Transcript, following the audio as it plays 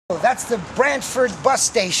That's the Brantford bus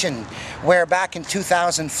station where back in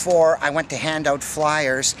 2004 I went to hand out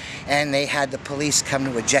flyers and they had the police come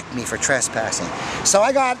to eject me for trespassing. So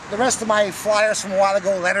I got the rest of my flyers from a while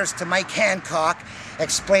ago, letters to Mike Hancock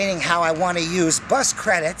explaining how I want to use bus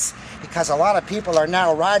credits because a lot of people are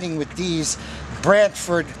now riding with these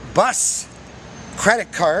Brantford bus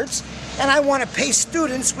credit cards and I want to pay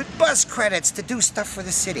students with bus credits to do stuff for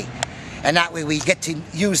the city. And that way we get to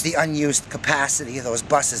use the unused capacity of those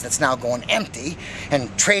buses that's now going empty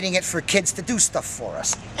and trading it for kids to do stuff for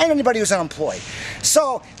us. And anybody who's unemployed.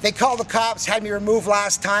 So they called the cops, had me removed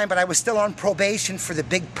last time, but I was still on probation for the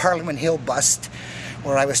big Parliament Hill bust,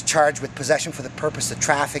 where I was charged with possession for the purpose of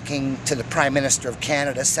trafficking to the Prime Minister of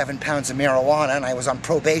Canada 7 pounds of marijuana, and I was on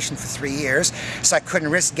probation for 3 years, so I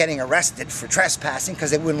couldn't risk getting arrested for trespassing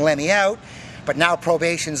because they wouldn't let me out. But now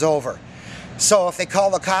probation's over. So if they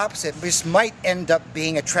call the cops, this might end up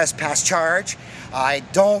being a trespass charge. I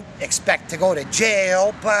don't expect to go to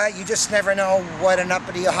jail, but you just never know what an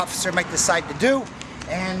uppity officer might decide to do.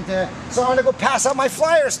 And so I'm going to go pass out my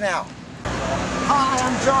flyers now. Hi,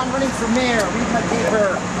 I'm John, running for mayor. Read my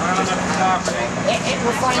paper. Not on the property.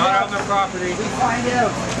 We'll find out. Not on the property. We find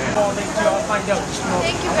out. I'll find out.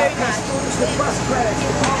 Thank you very much. Students with bus credits.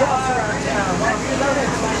 Jobs around town. Want to read about it?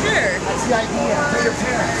 Sure. That's the idea. For your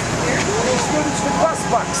parents. Pay students with bus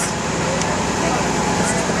bucks.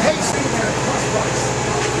 This is the pay students with bus bucks.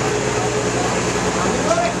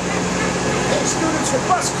 Pay students with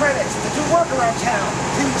bus credits to do work around town.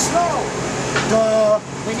 Clean the snow. Duh.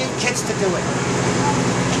 We need kids to do it.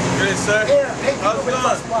 Good, sir. Here, pay people with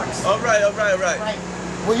bus bucks. All right. Right.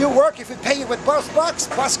 Will you work if we pay you with bus bucks,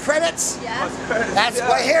 bus credits? Yeah. That's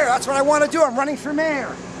what here. That's what I want to do. I'm running for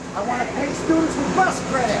mayor. I want to pay students with bus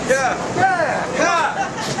credits. Yeah.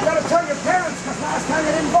 You got to tell your parents because last time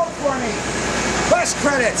they didn't vote for me. Bus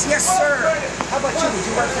credits, yes sir. How about you? Would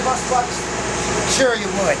you work for bus bucks? Sure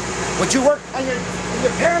you would. Would you work? And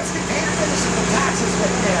your parents can pay their municipal taxes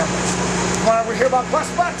with them. Want to hear about bus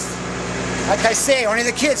bucks? Like I say, only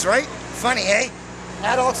the kids, right? Funny, eh?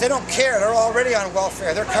 Adults, they don't care. They're already on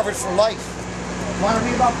welfare. They're covered for life. Want to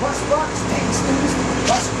read about bus bucks? Paying students with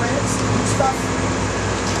bus credits and stuff?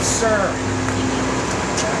 Sir.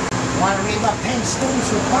 Want to read about paying students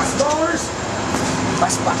with bus dollars?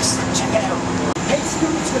 Bus bucks. Check it out. Pay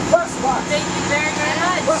students with bus bucks. Thank you very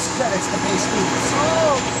much. Bus credits to pay students.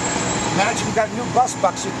 Oh. Imagine you got new bus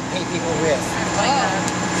bucks you can pay people with. Oh my God.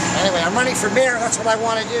 Anyway, I'm running for mayor. That's what I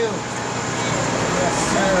want to do. Yes,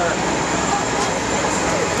 sir.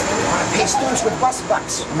 I want to pay students with bus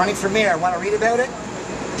bucks. I'm running for mayor. Want to read about it?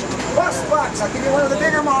 Bus bucks. I'll give you one of the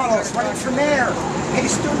bigger models. Running for mayor.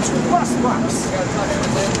 Pay students with bus bucks.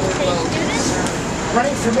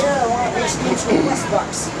 Running for mayor. I want to pay students with bus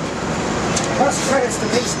bucks. Bus credits to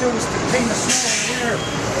pay students to clean the snow in the winter.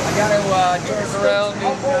 I got to turn around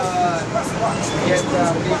and get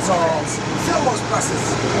beats all. Fill those buses.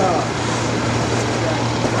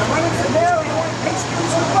 I'm running for mayor. I want to pay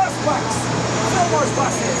students with bus bucks. Fill those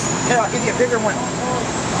buses. Here, I'll give you a bigger one.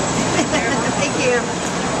 Thank you.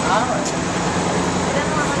 All right. She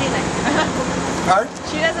doesn't want one either. Pardon?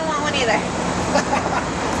 She doesn't want one either.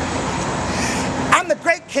 I'm the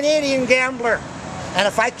great Canadian gambler. And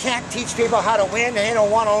if I can't teach people how to win and they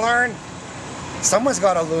don't want to learn, someone's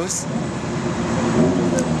got to lose.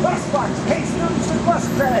 Bus bucks, pay students with bus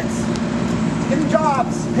credits. Give them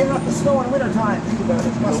jobs, pay up the snow in wintertime. Think about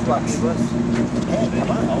it, bus bucks. Hey,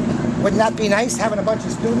 come on. Wouldn't that be nice, having a bunch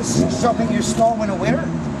of students shoveling your snow in the winter?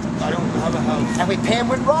 I don't have a house. And we pay them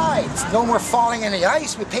with rides. No more falling in the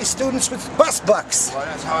ice. We pay students with bus bucks. Well,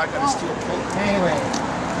 that's how I got to steal poker. Anyway,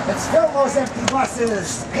 let's fill those empty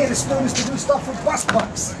buses. Pay the students to do stuff with bus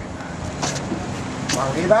bucks.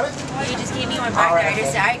 Want to read about it? Well, you just gave me one back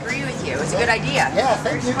there. I agree with you. It's a good idea. Yeah,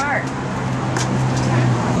 thank you. Smart.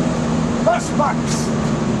 Bus bucks.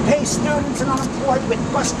 Pay students and unemployed with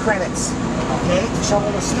bus credits. Okay, to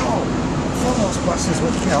shovel the snow. Fill those buses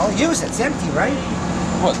with, use it. It's empty, right?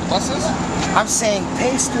 What, the buses? I'm saying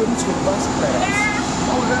pay students with bus credits.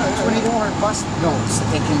 Oh, yeah. 21 bus notes that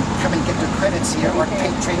they can come and get their credits here or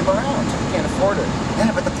trade them around. You can't afford it.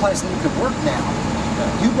 Yeah, but the place you can work now.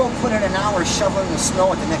 You go put in an hour shoveling the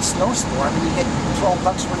snow at the next snowstorm and you get 12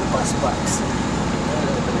 bucks worth of bus bucks.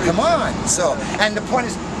 Come on. So, and the point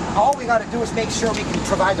is, all we got to do is make sure we can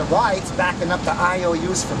provide the rides backing up the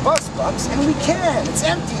IOUs for bus bucks, and we can. It's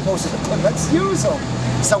empty, most of the time. Let's use them.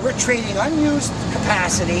 So we're trading unused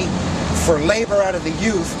capacity for labor out of the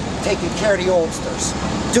youth, taking care of the oldsters,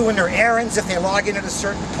 doing their errands if they log in at a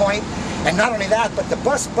certain point. And not only that, but the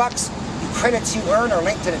bus bucks, the credits you earn are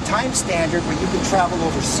linked to the time standard where you can travel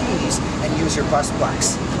overseas and use your bus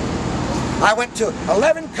bucks. I went to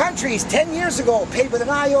 11 countries 10 years ago, paid with an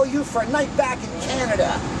IOU for a night back in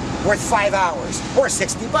Canada, worth 5 hours, or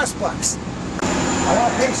 60 bus bucks. I want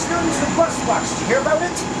to pay students with bus bucks. Did you hear about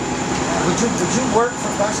it? Would you work for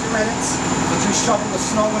bus credits? Would you shovel the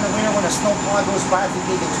snow in the winter when a snow plow goes by if we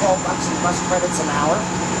gave you 12 bucks in bus credits an hour?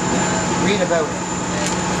 Read about it.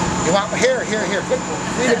 You want, here, good.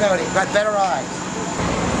 Read about it. You've got better eyes.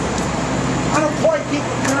 Unemployed people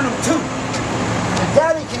can earn them too. And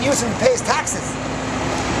Daddy can use them to pay his taxes.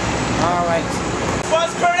 All right.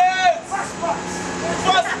 Bus credits! Bus bucks!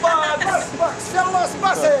 Bus bucks! Bus bucks! Fill those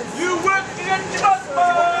buses! You work to get your bus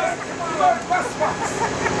bucks! Bus bucks!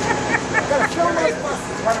 Gotta fill those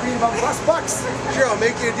buses. Want to read about bus bucks? Sure, I'll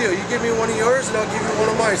make you a deal. You give me one of yours and I'll give you one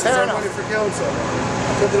of mine since Fair I'm enough. running for council.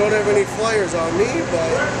 So they don't have any flyers on me,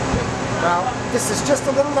 but... Well, this is just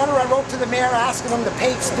a little letter I wrote to the mayor asking him to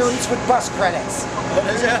pay students with bus credits.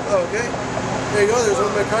 Okay. There you go. There's one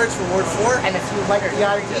of my cards for Ward 4. And if you like the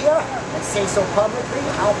idea and say so publicly,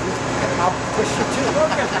 I'll push you too.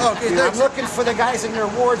 Okay, I'm thanks. looking for the guys in your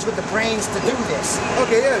wards with the brains to do this.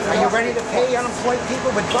 Okay, yeah. Are you ready to pay unemployed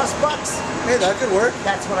people with bus bucks? Hey, that could work.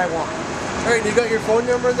 That's what I want. All right, you got your phone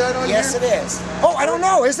number and that on Yes, here? it is. Oh, I don't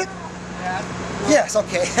know, is it? Yes,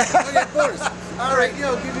 okay. Oh, yeah, of course. All right, yeah,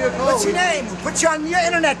 I'll give you a call. What's your name? We'll put you on your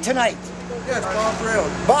internet tonight. Yeah, it's Bob Brown.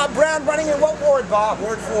 Bob Brown, running in what ward, Bob?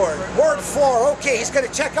 Ward 4. Ward 4. Okay, he's going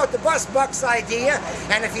to check out the bus bucks idea,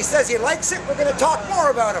 and if he says he likes it, we're going to talk more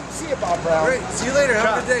about him. See you, Bob Brown. All right, see you later.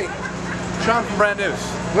 Have a good day. Sean from Brantford.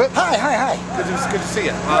 Hi. Good to see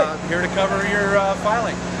you. Here to cover your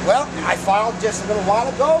filing. Well, I filed just a little while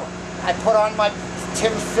ago. I put on my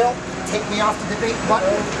Tim Phil, take me off the debate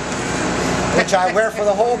button, which I wear for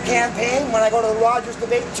the whole campaign when I go to the Rogers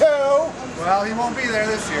debate too. Well, he won't be there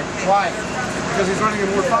this year Why? because he's running in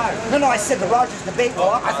Ward 5. No, I said the Rogers debate.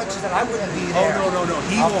 Well, I thought you said I wouldn't be there. Oh, no.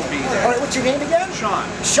 He won't be All there. right, what's your name again? Sean.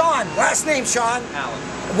 Sean. Last name Sean.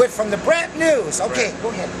 Allen. From the Brant News. Okay, go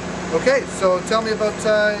ahead. Okay, so tell me about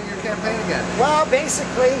your campaign again. Well,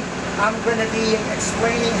 basically, I'm going to be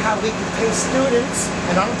explaining how we can pay students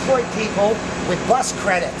and unemployed people with bus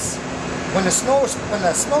credits. When the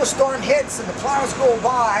snowstorm hits and the plows go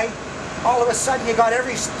by, all of a sudden you got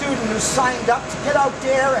every student who's signed up to get out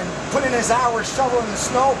there and put in his hours shoveling the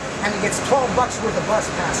snow, and he gets 12 bucks worth of bus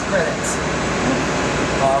pass credits.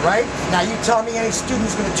 All right? Now you tell me any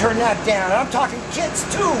student's going to turn that down. And I'm talking kids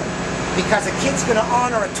too, because a kid's going to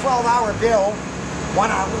honor a 12-hour bill, 1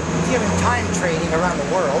 hour, given time trading around the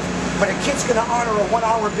world, but a kid's going to honor a 1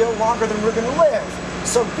 hour bill longer than we're going to live.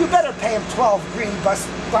 So you better pay him 12 green bus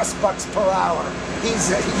bucks per hour. He's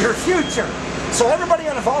your future. So everybody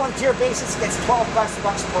on a volunteer basis gets 12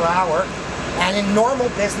 bucks per hour, and in normal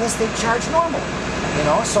business they charge normal. You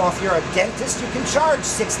know, so if you're a dentist, you can charge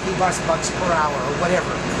 60 bucks per hour or whatever.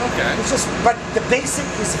 Okay. It's just, but the basic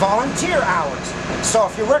is volunteer hours. So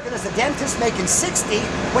if you're working as a dentist making 60,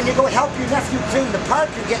 when you go help your nephew clean the park,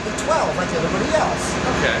 you're getting 12 like everybody else.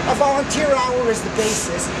 Okay. A volunteer hour is the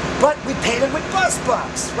basis, but we pay them with bus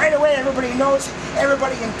bucks. Right away, everybody knows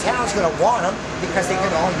everybody in town's going to want them because they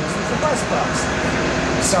can all use them for bus bucks.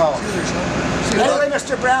 So, anyway,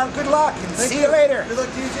 Mr. Brown, good luck and see you later. Good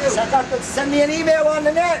luck to you too. Check out send me an email on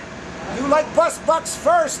the net. You like bus bucks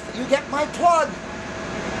first, you get my plug.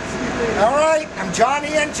 All right, I'm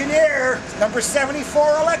Johnny Engineer, number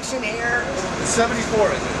 74 election here.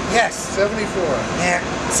 74, is it? Yes. 74.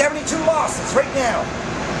 Yeah, 72 losses right now.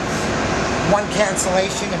 1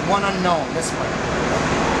 cancellation and 1 unknown this one.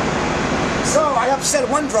 So I upset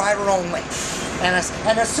one driver only. And as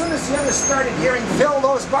soon as the others started hearing, fill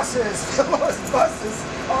those buses, all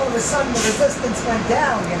of a sudden the resistance went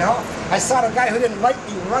down, you know. I saw the guy who didn't like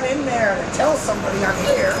me run in there to tell somebody I'm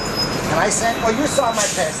here. And I said, well, you saw my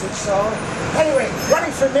message, so. Anyway, running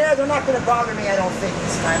for mayor, they're not going to bother me, I don't think,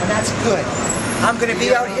 this time, and that's good. I'm going to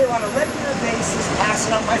be out here on a regular basis,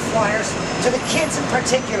 passing out my flyers to the kids in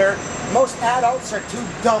particular. Most adults are too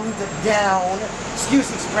dumbed down, excuse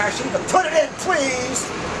the expression, but put it in, please,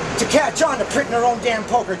 to catch on to printing their own damn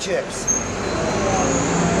poker chips.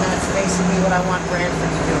 And that's basically what I want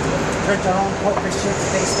Brantford to do. Print their own poker chips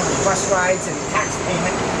based on bus rides and tax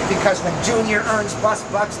payment, because when Junior earns bus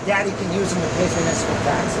bucks, Daddy can use them to pay municipal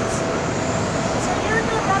taxes. So you're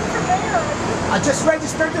going to run for mayor, are you? I just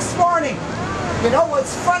registered this morning. You know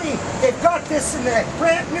what's funny? They've got this in the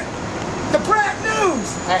Brant News.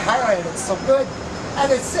 I highlighted it so good. And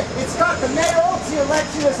it's got the mayoralty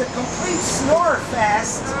election as a complete snore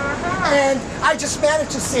fest. And I just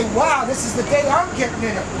managed to say, wow, this is the day I'm getting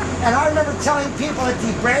in it. And I remember telling people at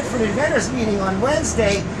the Brantford Inventors meeting on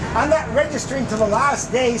Wednesday, I'm not registering till the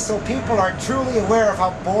last day, so people are truly aware of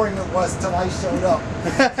how boring it was till I showed up.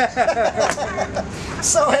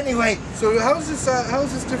 So anyway. So how is this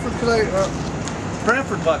different? Because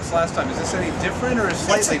Brantford bucks last time. Is this any different or is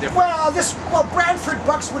slightly different? Well, Brantford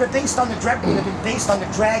bucks would have been based on the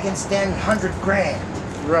Dragon's Den 100 grand.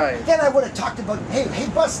 right. Then I would have talked about, hey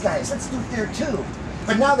bus guys, let's do it there too.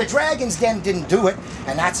 But now the Dragon's Den didn't do it,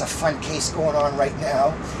 and that's a fun case going on right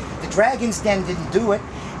now. The Dragon's Den didn't do it,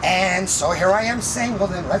 and so here I am saying, well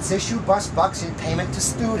then let's issue bus bucks in payment to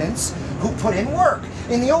students who put in work.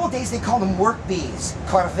 In the old days they called them work bees,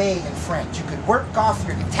 corvée in French. You could work off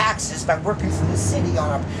your taxes by working for the city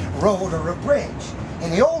on a road or a bridge. In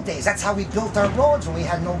the old days, that's how we built our roads when we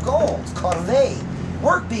had no gold, corvée,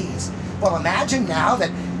 work bees. Well, imagine now that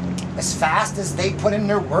as fast as they put in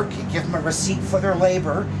their work, you give them a receipt for their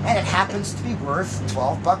labor, and it happens to be worth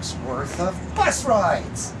 12 bucks worth of bus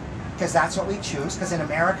rides. Because that's what we choose, because in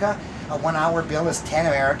America, a 1 hour bill is 10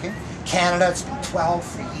 American. Canada, it's been 12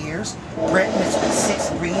 for years. Britain, it's been 6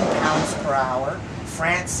 green pounds per hour.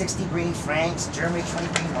 France, 60 green francs. Germany, 20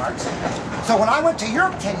 green marks. So when I went to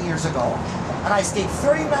Europe 10 years ago, and I stayed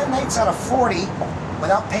 39 nights out of 40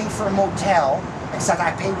 without paying for a motel, except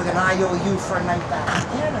I paid with an IOU for a night back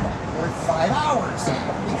in Canada, worth 5 hours.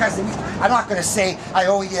 Because I'm not going to say I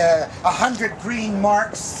owe you 100 green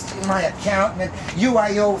marks in my account, and then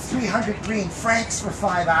I owe 300 green francs for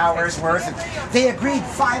 5 hours worth. And they agreed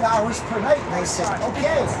 5 hours per night, and I said,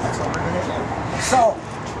 okay, that's what we're going to do. So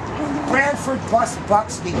Brantford bus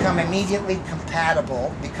bucks become immediately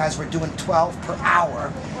compatible because we're doing 12 per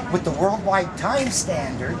hour with the worldwide time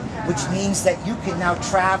standard, which means that you can now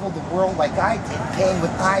travel the world like I did, paying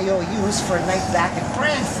with IOUs for a night back in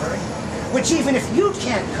Brantford, which even if you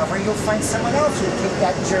can't cover, you'll find someone else who'll take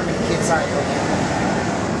that German kid's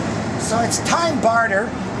IOU. So it's time barter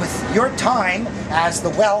with your time as the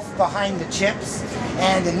wealth behind the chips.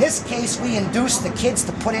 And in this case, we induce the kids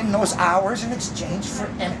to put in those hours in exchange for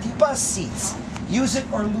empty bus seats. Use it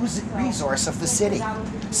or lose it resource of the city.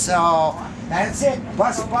 So that's it,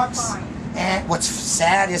 bus bucks. And what's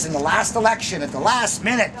sad is in the last election, at the last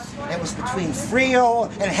minute, it was between Friel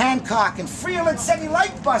and Hancock, and Friel had said he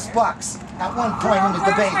liked bus bucks at one point in the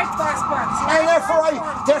debate. And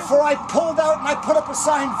therefore I pulled out and I put up a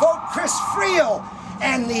sign, vote Chris Friel.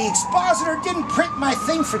 And the expositor didn't print my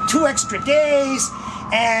thing for 2 extra days,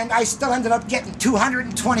 and I still ended up getting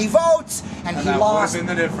 220 votes, and he lost. That would have been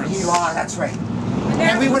the difference. He lost, that's right.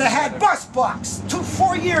 And we would have had bus bucks.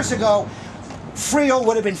 4 years ago, Friel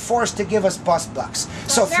would have been forced to give us bus bucks.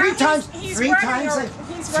 So three times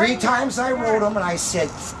I wrote him and I said,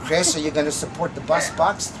 Chris, are you going to support the bus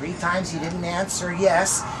bucks? 3 times he didn't answer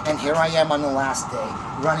yes, and here I am on the last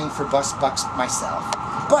day, running for bus bucks myself.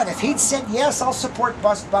 But if he'd said yes, I'll support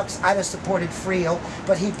bus bucks, I'd have supported Friel,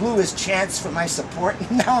 but he blew his chance for my support,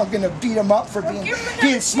 and now I'm going to beat him up for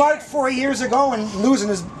being smart 4 years ago and losing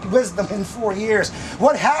his wisdom in 4 years.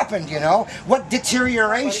 What happened, you know? What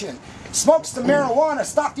deterioration? Smoke some marijuana,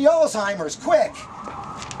 stop the Alzheimer's, quick.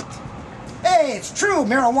 Hey, it's true,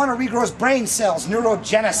 marijuana regrows brain cells,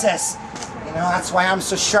 neurogenesis. You know, that's why I'm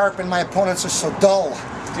so sharp and my opponents are so dull.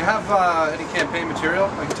 Do you have any campaign material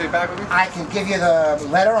I can take back with me? I can give you the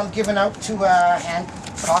letter I'm giving out to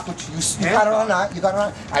Hancock, which you got it or not. You got it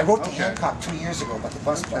or not. I wrote to Hancock 2 years ago about the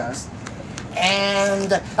bus bucks.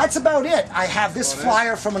 And that's about it. I have this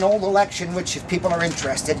flyer from an old election, which, if people are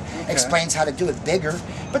interested, explains how to do it bigger.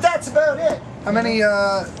 But that's about it. How many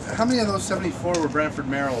of those 74 were Brantford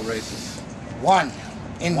mayoral races? One.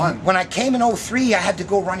 When I came in 03, I had to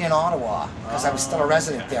go run in Ottawa because I was still a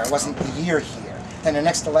resident there. I wasn't a year here. Then the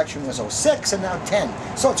next election was 06 and now 10.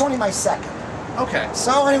 So it's only my second. Okay.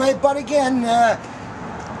 So anyway, but again,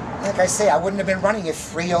 like I say, I wouldn't have been running if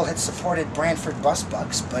Friel had supported Brantford bus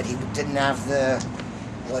bucks, but he didn't have the,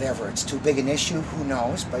 whatever, it's too big an issue, who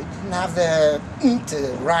knows, but he didn't have the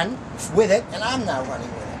to run with it, and I'm now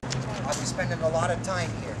running with it. I'll be spending a lot of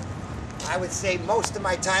time here. I would say most of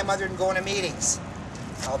my time, other than going to meetings,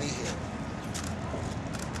 I'll be here.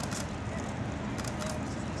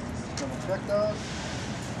 Check those.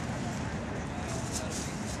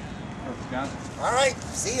 Perfect, John. All right,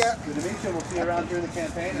 see ya. Good to meet you. We'll see you around during the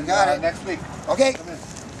campaign. You got it. Next week. Okay.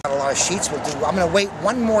 Got a lot of sheets we'll do. I'm going to wait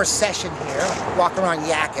one more session here, walk around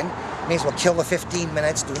yakking. May as well kill the 15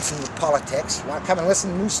 minutes doing some politics. You want to come and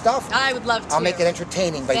listen to new stuff? I would love to. I'll make it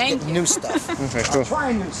entertaining by Thank getting you. new stuff. Okay, cool. I'll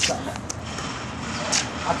try new stuff.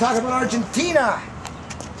 I'll talk about Argentina.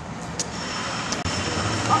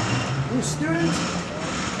 New students.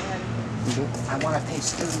 I want to pay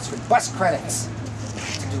students with bus credits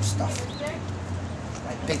to do stuff.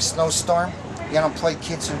 Like big snowstorm. the unemployed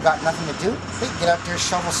kids who've got nothing to do, they can get out there,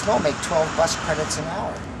 shovel snow, make 12 bus credits an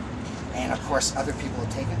hour. And of course, other people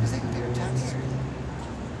will take it because they can pay their taxes.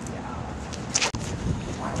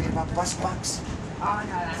 Want to read about bus bucks? Oh,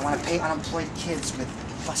 no, that's I want to pay unemployed kids with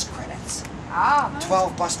bus credits. Oh.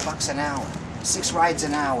 12 bus bucks an hour, 6 rides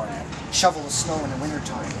an hour, shovel the snow in the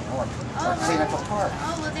wintertime, or clean up a park.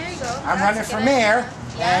 Oh, well, there you go. I'm running for mayor,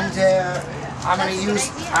 and I'm going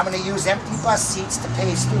to use empty bus seats to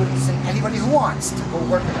pay students and anybody who wants to go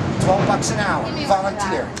work 12 bucks an hour,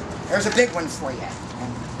 volunteer. There's a big one for you.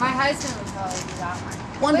 My husband would probably do that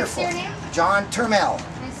one. Wonderful. What's your name? John Turmel.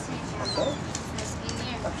 Nice to meet you. Okay. Nice to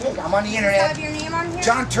meet you. Okay, I'm on the Do you internet. have your name on here?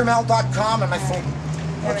 JohnTurmel.com and my phone.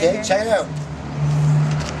 Okay, check it out.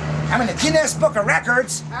 I'm in the Guinness Book of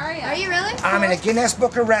Records. Are you really? I'm in the Guinness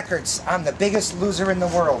Book of Records. I'm the biggest loser in the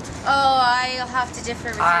world. Oh, I'll have to differ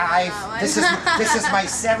with you on that one. This is my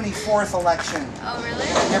 74th election. Oh, really?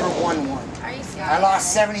 I never won one. Are you serious? I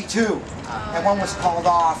lost 72, Oh, and one was called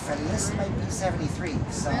off, and this might be 73.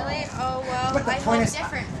 So. Really? Oh, well, But the I point hope is,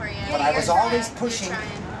 different for you. But I was always pushing. You're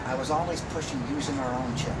trying. I was always pushing using our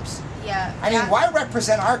own chips. Yeah. I mean, why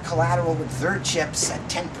represent our collateral with their chips at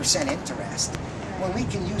 10% interest when we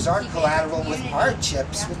can use our collateral with our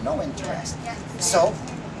chips with no interest? So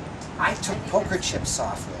I took poker chip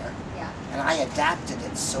software and I adapted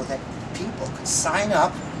it so that people could sign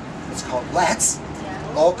up. It's called Let's,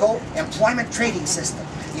 Local Employment Trading System.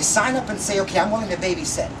 You sign up and say, okay, I'm willing to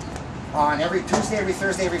babysit on every Tuesday, every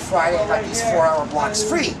Thursday, every Friday. I got these 4-hour blocks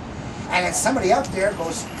free. And then somebody out there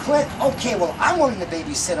goes, click, okay, well, I'm willing to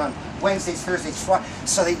babysit on Wednesdays, Thursdays, Fridays,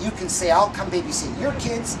 so that you can say, I'll come babysit your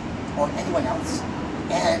kids or anyone else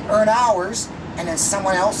and earn hours, and then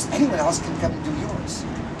anyone else can come and do yours.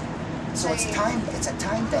 So it's a time thing.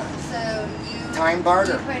 So you Time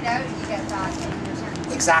barter. You put it out and you get back in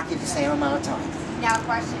return. Exactly the same amount of time. Now,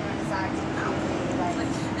 question is that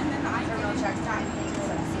like criminal check time things,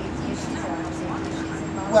 like safety issues or no safety issues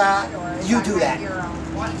involved? Well, or is you do kind that. of your own?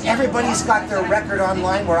 Everybody's got their record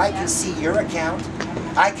online where I can see your account.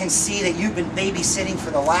 I can see that you've been babysitting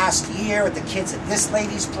for the last year at the kids at this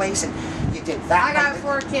lady's place, and you did that. I got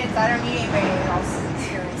 4 kids. I don't need anybody else's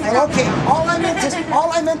experience. Well, okay.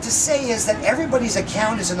 All I meant to say is that everybody's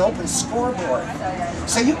account is an open scoreboard,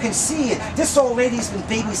 so you can see this old lady's been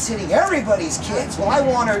babysitting everybody's kids. Well, I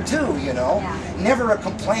want her too, you know. Never a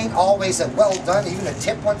complaint, always a well done, even a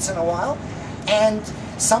tip once in a while, and.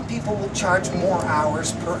 Some people will charge more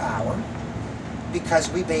hours per hour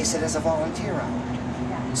because we base it as a volunteer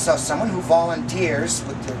hour. So someone who volunteers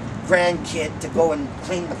with their grandkid to go and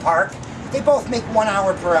clean the park, they both make 1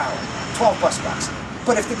 hour per hour, 12 bus bucks.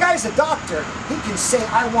 But if the guy's a doctor, he can say,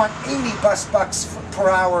 I want 80 bus bucks per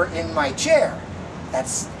hour in my chair.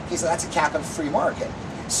 That's a cap of free market.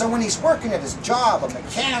 So when he's working at his job, a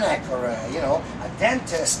mechanic or a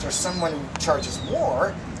dentist or someone who charges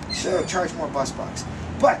more, sure, he'll charge more bus bucks.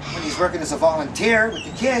 But when he's working as a volunteer with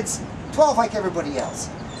the kids, 12 like everybody else.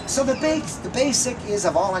 So the basic is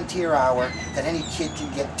a volunteer hour that any kid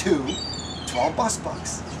can get 12 bus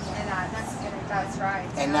bucks. And that's right.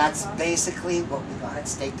 And that's basically what we got at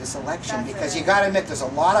stake this election, because you got to admit there's a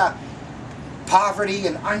lot of poverty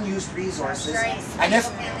and unused resources. And if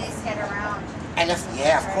at least get around.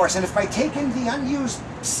 Of course, and if by taking the unused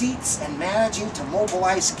seats and managing to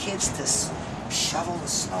mobilize kids to shovel the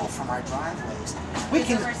snow from our driveways, we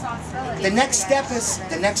can. The next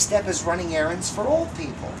step is running errands for old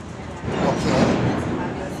people.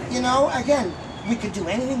 Okay. You know, again, we could do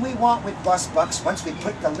anything we want with bus bucks once we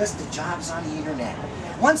put the list of jobs on the internet.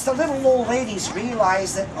 Once the little old ladies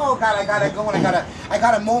realize that, oh God, I gotta go and I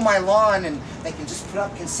gotta mow my lawn, and they can just put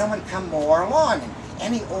up, can someone come mow our lawn? And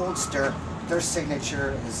any oldster, their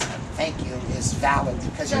signature is thank you is valid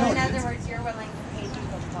because So you know. in other words, you're willing to pay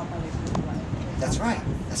people to help other people. That's right.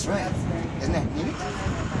 That's right. Isn't that neat?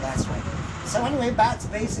 That's right. So anyway, that's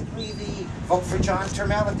basically the vote for John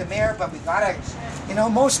Turmel at the mayor, but we gotta,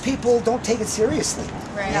 most people don't take it seriously.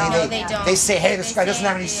 Right. No, they don't. They say, hey, this guy doesn't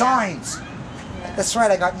have any signs. That's right,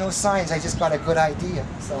 I got no signs, I just got a good idea.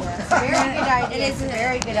 So. Very good idea. It is a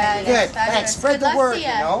very good idea. Good, thanks. Spread the word,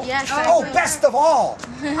 Yes, oh, best of all,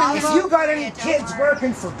 if you got any kids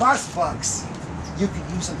working for bus bucks, you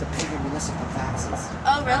can use them to pay your municipal taxes.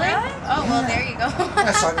 Oh, really? Oh, well, there you go.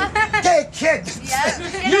 Hey, kid,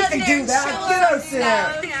 you can do that. Get out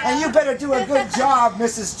there. No. And you better do a good job.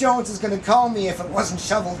 Mrs. Jones is going to call me if it wasn't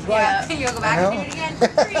shoveled right. Yeah, you'll go back and do it again for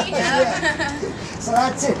free. So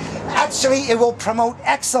that's it. Actually, it will promote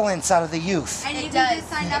excellence out of the youth. And you can just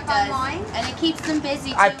sign up online? And it keeps them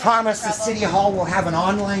busy, too. I promise the City Hall will have an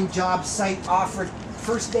online job site offered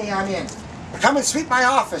first day I'm in. Come and sweep my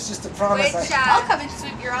office, just to promise. I'll come and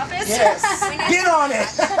sweep your office. Yes, get on it.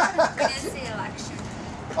 When is the election?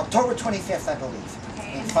 October 25th, I believe.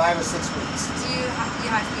 Okay. In 5 or 6 weeks. Do you have to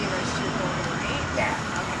be a registered voter, right?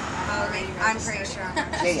 Yeah. Okay. I'm pretty sure I'm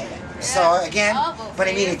registered. Yeah. So again, I'll vote but I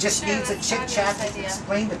for mean, you. it just Sure, needs a that's chit chat fabulous to idea.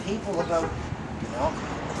 explain to people about, you know,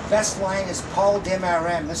 the best line is Paul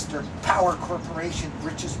Desmarais, Mr. Power Corporation,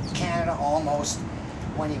 richest in Canada almost,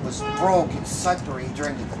 when he was broke in Sudbury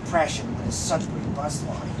during the Depression with his Sudbury bus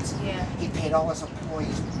lines. Yeah. He paid all his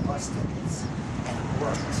employees with bus tickets, and it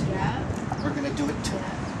worked. Yeah. We're gonna do it too.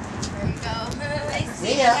 There you go. Nice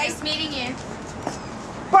meeting you. Yeah. Nice meeting you.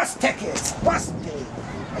 Bus tickets, bus day.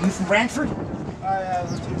 Are you from Brantford? I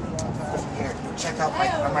was teaching a long time. Here, check out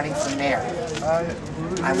I'm running for mayor.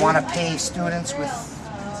 I want to pay students with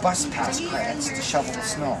bus pass credits to shovel the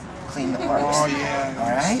snow, clean the parks. Oh yeah. All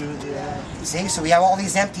right? Yeah. See, so we have all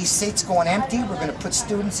these empty seats going empty. We're going to put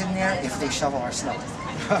students in there if they shovel our snow.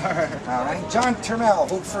 All right? John Turmel,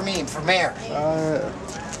 vote for me for mayor.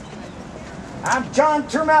 I'm John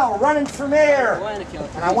Turmel, running for mayor.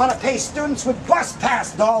 And I want to pay students with bus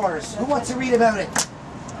pass dollars. Who wants to read about it?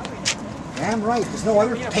 Damn right, there's no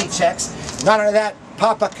other paychecks. None of that.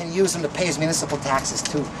 Papa can use them to pay his municipal taxes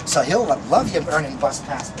too. So he'll love you earning bus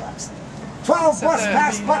pass bucks. 12 bus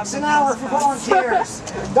pass bucks an hour for volunteers.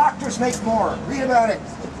 Doctors make more. Read about it.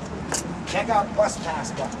 Check out bus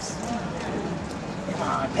pass bucks. Come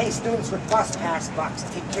on, pay students with bus pass bucks.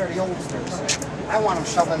 Take care of the oldsters. I want them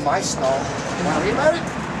shoveling my snow. You want to read about it?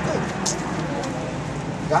 Good.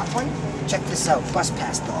 Got one? Check this out, bus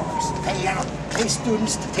pass dollars. Pay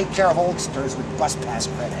students to take care of oldsters with bus pass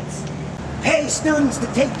credits. Pay students to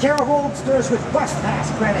take care of oldsters with bus pass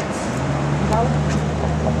credits. You know?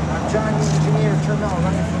 I'm John Engineer Turmel,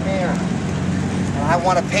 running for mayor. And I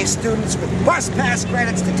want to pay students with bus pass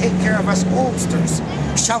credits to take care of us oldsters,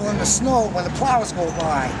 shoveling the snow when the plows go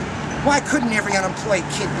by. Why couldn't every unemployed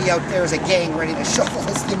kid be out there as a gang ready to shovel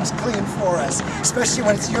these things clean for us? Especially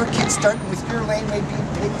when it's your kids starting with your laneway being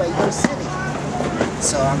paid by your city.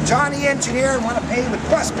 So I'm Johnny Engineer and want to pay with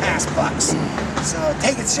bus pass bucks. So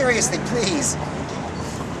take it seriously, please.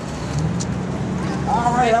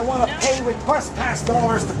 All right, I want to pay with bus pass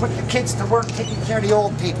dollars to put the kids to work taking care of the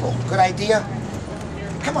old people. Good idea?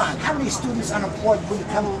 Come on, how many students unemployed would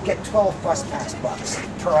come and get 12 bus pass bucks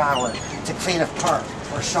per hour to clean a park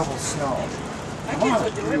or shovel snow? Come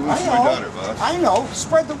on. I know,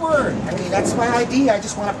 spread the word. I mean, that's my idea. I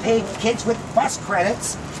just want to pay kids with bus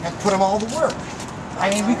credits and put them all to work. I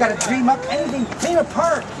mean, we got to dream up anything, clean a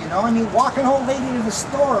park, you know? I mean, walk an old lady to the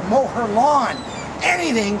store, mow her lawn,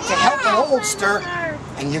 anything to help an oldster,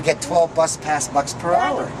 and you get 12 bus pass bucks per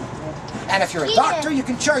hour. And if you're a doctor, you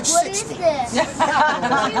can charge 60. That's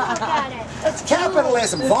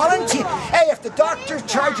capitalism. Volunteer. Hey, if the doctor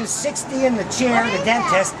charges 60 in the chair, the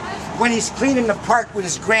dentist, when he's cleaning the park with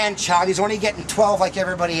his grandchild, he's only getting 12 like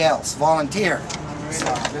everybody else. Volunteer. So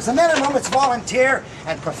there's a minimum, it's volunteer,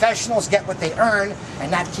 and professionals get what they earn,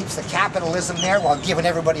 and that keeps the capitalism there while giving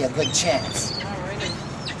everybody a good chance.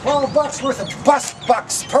 12 bucks worth of bus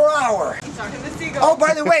bucks per hour. Oh,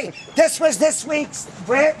 by the way, this was this week's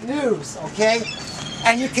Brant News, okay?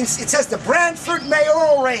 And you can see, it says the Brantford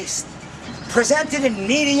mayoral race, presented in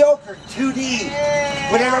mediocre 2D,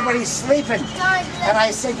 with everybody sleeping. And I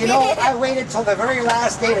said, you know, I waited till the very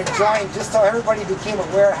last day to join just so everybody became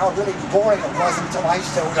aware how really boring it was until I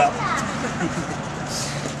showed up.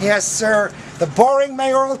 Yes, sir, the boring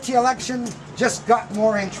mayoralty election just got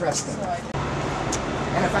more interesting.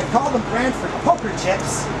 And if I call them Brantford poker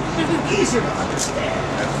chips, easier to understand.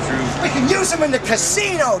 That's true. We can use them in the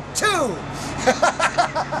casino, too.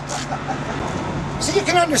 So you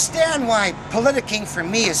can understand why politicking for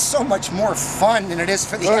me is so much more fun than it is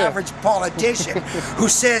for the average politician who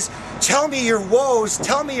says, tell me your woes,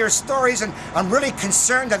 tell me your stories, and I'm really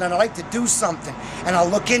concerned and I'd like to do something, and I'll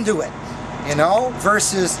look into it, you know,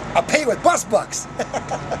 versus I'll pay with bus bucks. You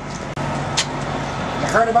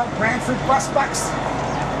heard about Brantford bus bucks?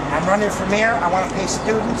 I'm running for mayor. I want to pay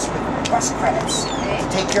students with bus credits to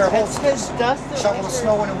take care of oldsters, shovel the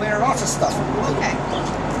snow in the winter, lots of stuff. Okay.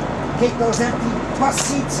 Take those empty bus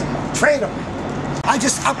seats and trade them. I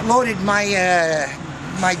just uploaded my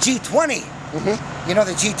my G20. You know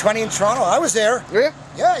the G20 in Toronto? I was there. Yeah?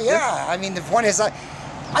 Yeah. I mean, the point is, I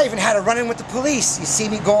even had a run-in with the police. You see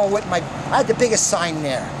me going with my, I had the biggest sign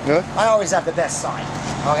there. Yeah. I always have the best sign,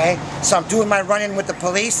 okay? So I'm doing my run-in with the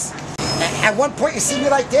police. At one point you see me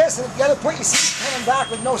like this, and at the other point you see me coming back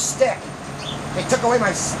with no stick. They took away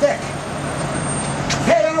my stick.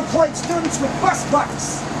 Pay unemployed students with bus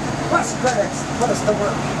bucks, bus credits to put us to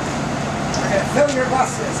work. We're going to fill your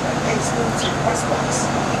buses and pay students with bus bucks.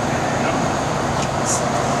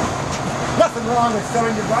 nothing wrong with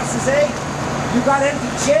filling your buses, eh? You got empty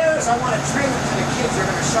chairs? I want to train them to the kids who are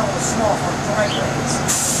going to shovel the snow from driveways.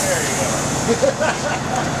 There you go.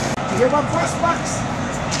 You hear about bus bucks?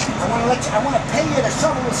 I want to pay you to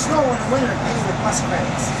shovel the snow in the winter and pay you with bus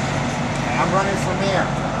credits. I'm running for mayor.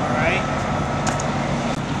 All right.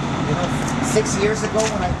 You know, 6 years ago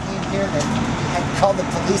when I came here, they had called the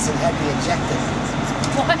police and had me ejected.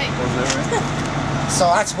 Why? So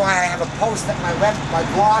that's why I have a post at my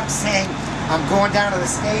blog saying I'm going down to the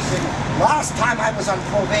station. Last time I was on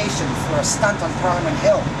probation for a stunt on Parliament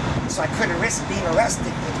Hill, so I couldn't risk being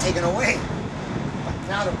arrested and taken away. But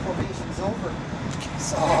now the probation's over.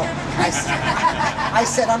 So I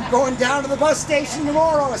said I'm going down to the bus station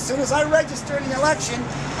tomorrow as soon as I register in the election,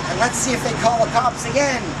 and let's see if they call the cops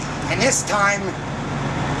again. And this time,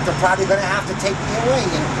 they're probably going to have to take me away.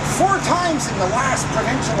 And 4 times in the last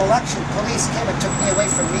provincial election, police came and took me away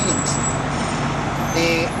from meetings.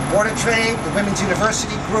 The Board of Trade, the Women's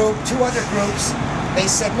University group, 2 other groups, they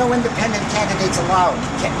said no independent candidates allowed,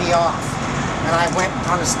 kept me off. And I went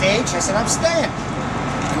on the stage, I said, I'm staying.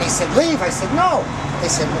 And they said, leave. I said, no. They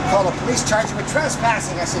said, we'll call the police, charge you with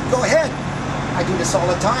trespassing. I said, go ahead. I do this all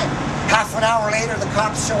the time. Half an hour later, the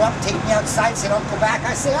cops show up, take me outside, say, don't go back.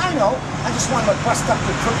 I say, I know. I just wanted to bust up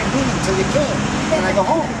your crooked meeting till you came. And I go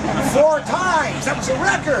home. 4 times. That was a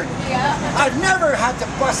record. Yeah. I've never had to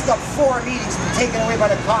bust up 4 meetings and be taken away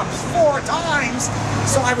by the cops 4 times.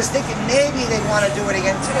 So I was thinking maybe they'd want to do it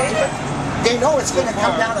again today, but they know it's going to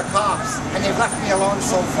come down to cops, and they've left me alone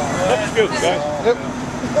so far. That's good, guys.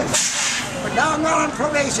 But now I'm not on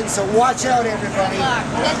probation, so watch out, everybody. Good luck.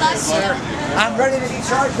 I'm ready to be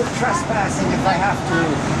charged with trespassing if I have to.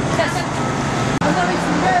 I'm running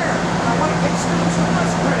from there. I want to get students with bus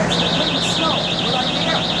credits to clean the snow. Good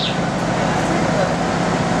idea.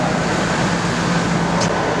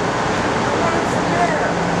 I'm running from there.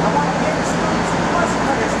 I want to get students with bus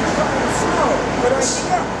credits to shovel the snow. Good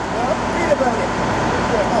idea. Read about it.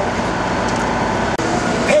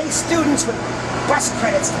 Pay students with bus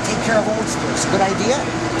credits to take care of oldsters. Good idea?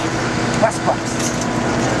 Bus bucks.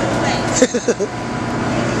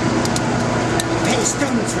 Pay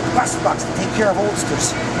students with bus bucks to take care of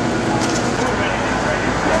oldsters. Bus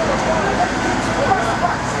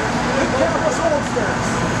bucks. Take care of us oldsters.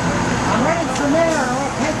 I'm running for mayor. I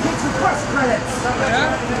want to pay kids with bus credits.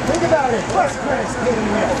 Think about it. Bus credits paid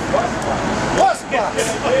in with. Bus bucks.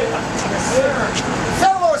 Yes, sir.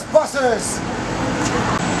 Fill those buses.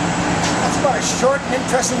 That's about as short and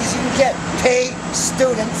interesting as you can get. Pay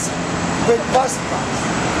students with bus bucks.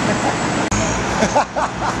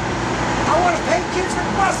 I want to pay kids with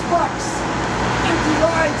bus bucks. Empty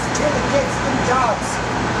rides to the kids in jobs.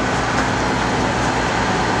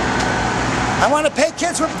 I want to pay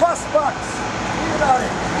kids with bus bucks. Read about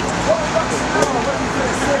it. $12 an hour. What are you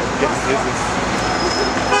going to say? Bus bucks.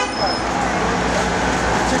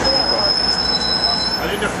 Check it out.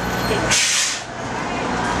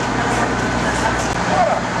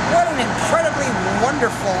 What an incredibly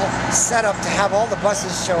wonderful setup to have all the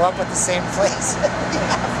buses show up at the same place.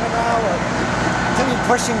 Half an hour to be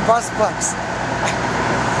pushing bus bucks.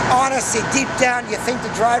 Honestly, deep down, you think the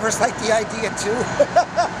drivers like the idea too?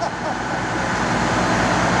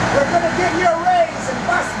 We're going to give you a raise in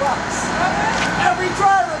bus bucks. Every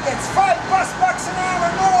driver gets 5 bus bucks an hour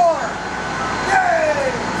more.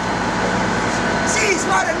 Yay! Geez,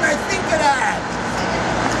 why didn't I think of that?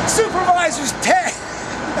 Supervisor's 10.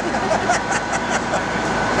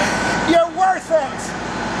 You're worth it.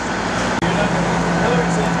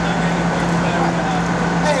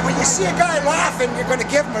 Hey, when you see a guy laughing, you're going to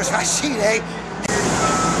give him a sheet, eh?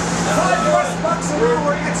 5 bucks an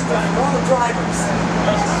hour extra for all the drivers.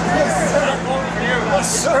 Yes, sir. Yes,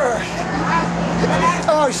 sir.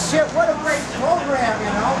 Oh, shit, what a great program,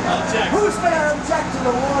 you know? Who's going to object to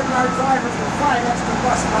rewarding our drivers with 5 extra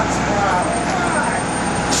bus bucks per hour?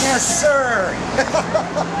 Yes, sir.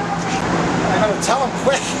 I gotta tell him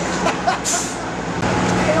quick.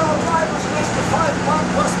 Hey, all drivers an extra 5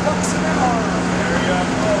 bus bucks an hour. There you go.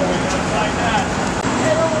 We gotta find that.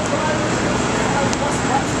 Hey, all drivers an extra 5 bus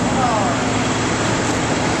bucks an hour.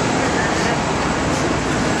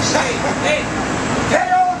 Hey, Hey,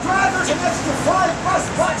 all drivers an extra 5 bus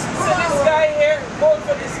bucks per so this hour. guy here, vote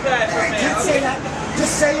for this guy for I me. can't say that.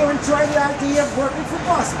 Just say you enjoy the idea of working for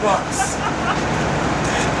bus bucks.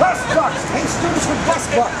 Bus bucks. Pay students with bus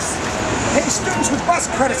bucks. Pay students with bus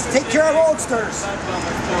credits to take care of oldsters.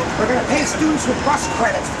 We're going to pay students with bus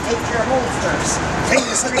credits to take care of oldsters. Clean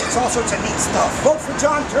the streets, all sorts of neat stuff. Vote for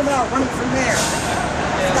John Turmel, running for mayor.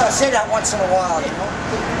 You gotta say that once in a while, you know.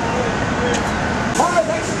 5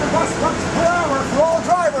 extra bus bucks per hour for all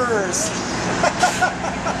drivers.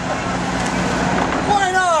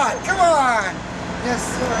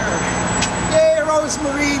 was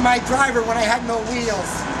Marie, my driver, when I had no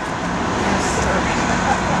wheels.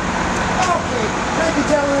 Okay, thank you,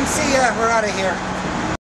 gentlemen. See ya. We're out of here.